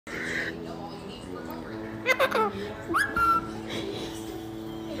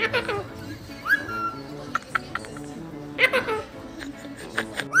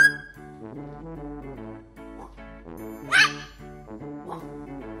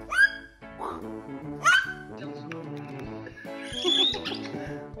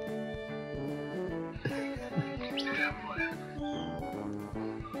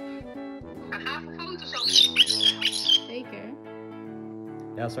Zeker.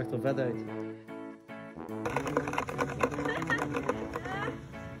 Ja, het zag er vet uit.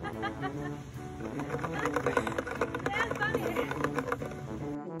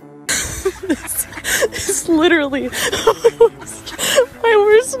 This is literally my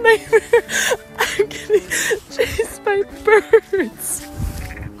worst nightmare. I'm getting chased by birds.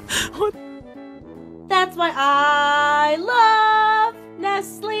 What? That's why I love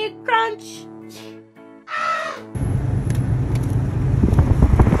Nestle Crunch.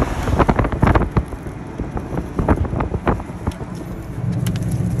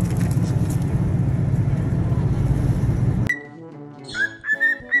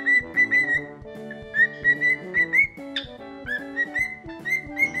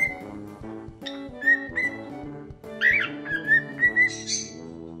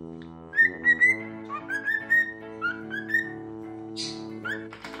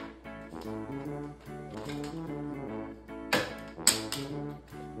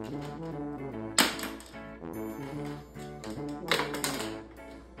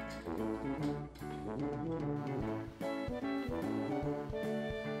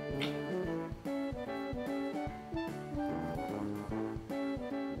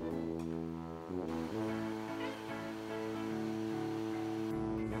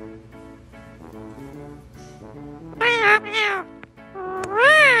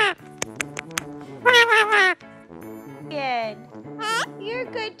 You're a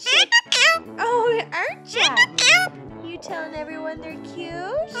good chick. Oh, aren't ya? You telling everyone they're cute?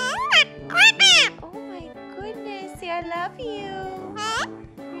 Oh my goodness, say I love you.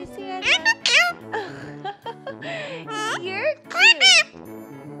 You say I love you. You're cute.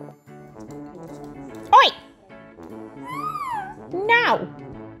 Oi! Now!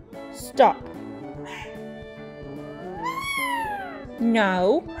 Stop.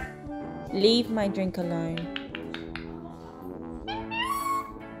 No. Leave my drink alone.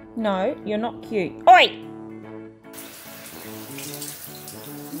 No, you're not cute. Oi!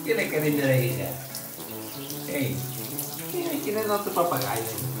 Kira ka rin na siya. Hey, kina na ito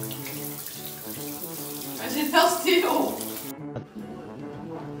papagayin. Hij zit wel stil.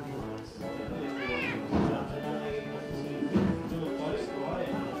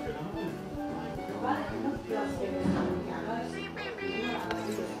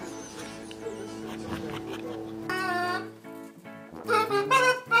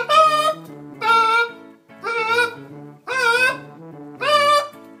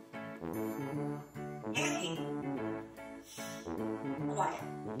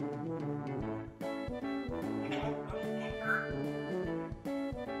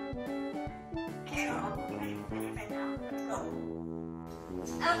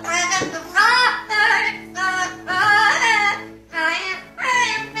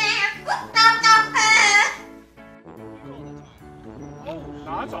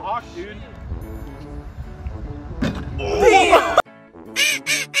 Nah, that's a hawk, dude.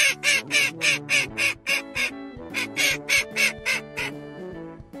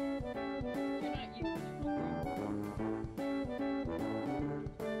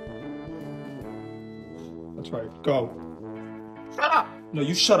 That's right. Go. Shut up! No,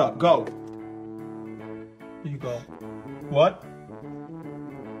 you shut up. Go. Here you go. What?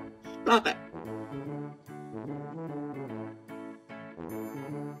 Stop it.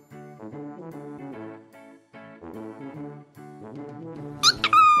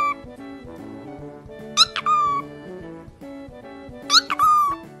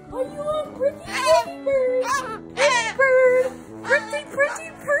 Are you a pretty bird? Pretty bird! Pretty, pretty,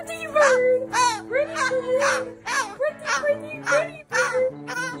 pretty bird! Pretty bird! Pretty, pretty, pretty bird!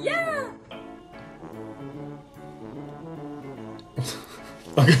 Yeah!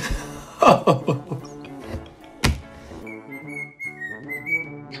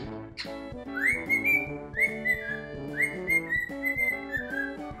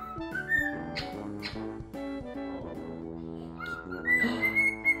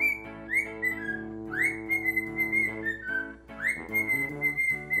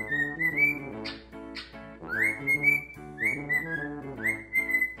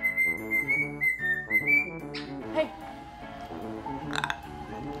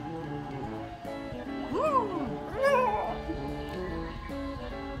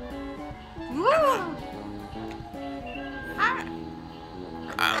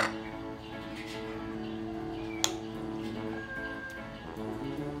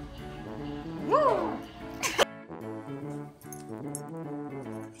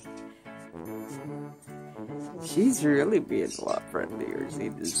 She's really being a lot friendlier,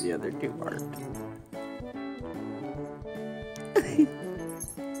 see, as the other two aren't.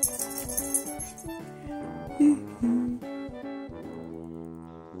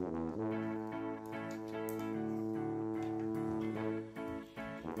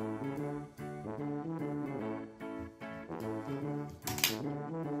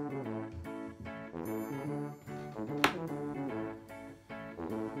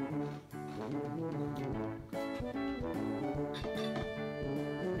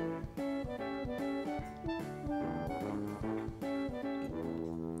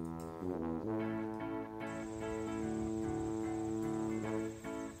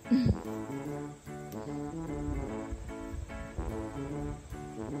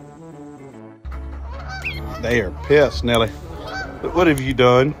 They are pissed, Nelly. What have you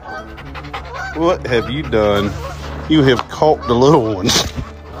done? What have you done? You have caught the little ones.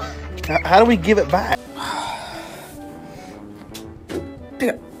 How do we give it back?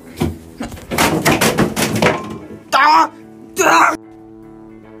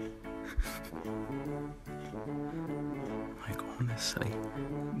 Like, honestly,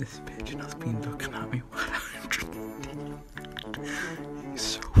 this pigeon has been looking at me while I'm drinking. It's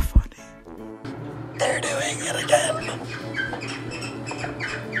so funny. They're doing it again.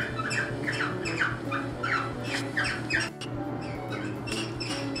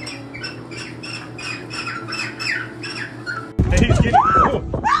 He's getting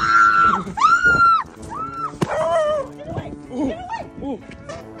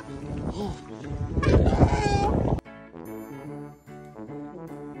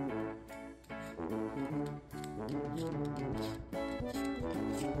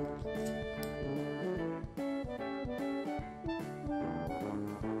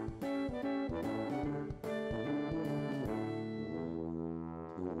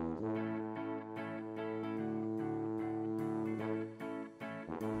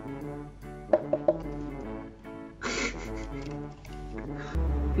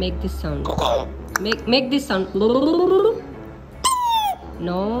Make this sound. Make this sound. No.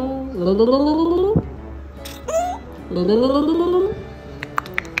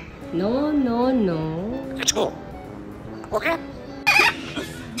 No, no, no. Let's go. Okay.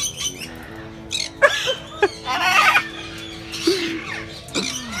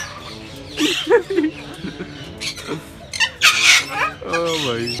 Oh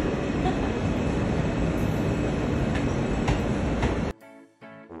my.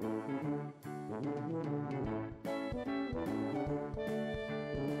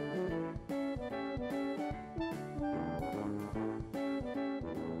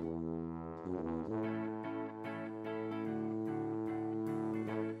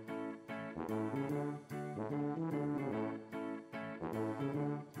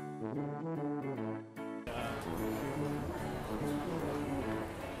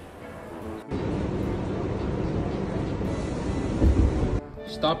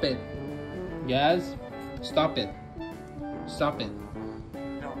 Stop it. Yes? Stop it. Stop it.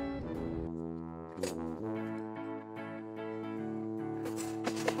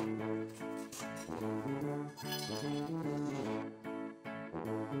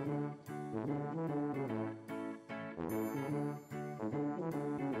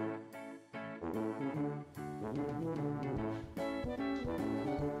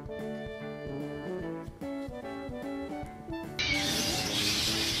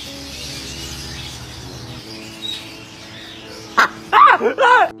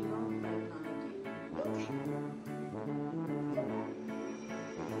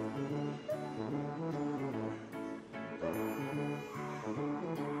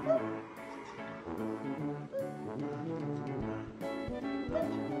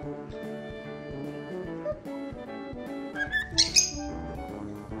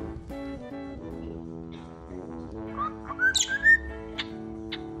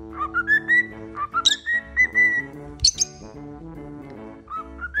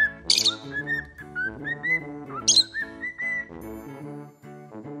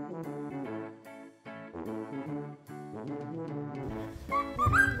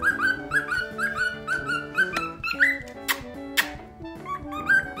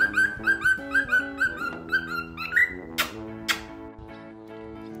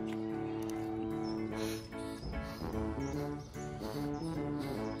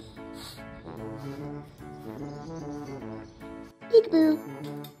 Peekaboo.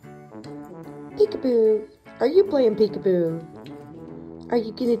 Peekaboo. Are you playing peekaboo? Are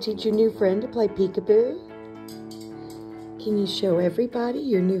you going to teach your new friend to play peekaboo? Can you show everybody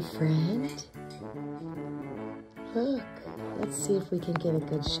your new friend? Look. Let's see if we can get a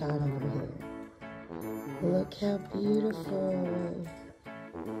good shot over here. Look how beautiful.